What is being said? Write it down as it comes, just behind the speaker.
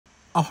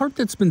A heart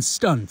that's been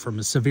stunned from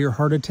a severe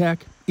heart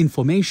attack,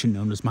 inflammation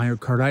known as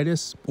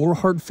myocarditis, or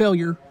heart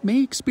failure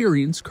may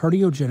experience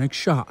cardiogenic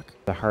shock.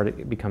 The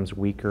heart becomes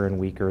weaker and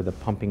weaker, the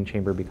pumping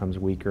chamber becomes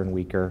weaker and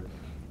weaker,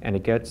 and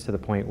it gets to the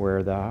point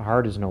where the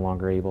heart is no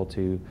longer able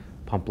to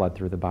pump blood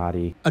through the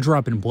body. A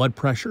drop in blood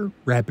pressure,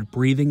 rapid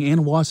breathing,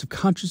 and loss of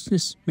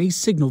consciousness may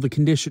signal the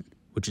condition,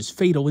 which is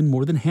fatal in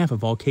more than half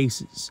of all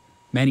cases.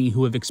 Many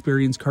who have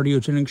experienced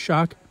cardiogenic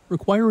shock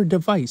require a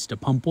device to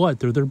pump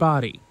blood through their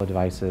body. The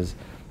device is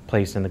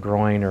placed in the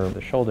groin or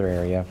the shoulder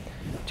area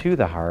to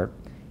the heart,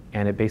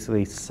 and it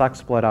basically sucks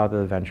blood out of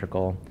the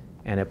ventricle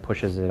and it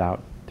pushes it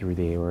out through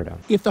the aorta.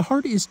 If the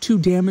heart is too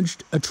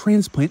damaged, a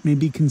transplant may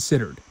be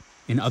considered.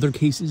 In other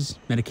cases,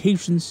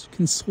 medications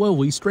can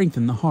slowly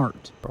strengthen the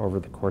heart. Over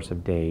the course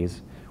of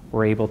days,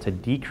 we're able to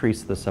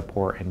decrease the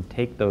support and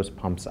take those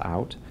pumps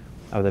out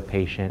of the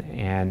patient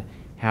and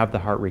have the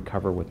heart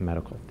recover with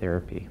medical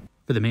therapy.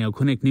 For the Mayo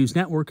Clinic News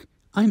Network,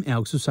 I'm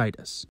Alex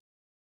Ositis.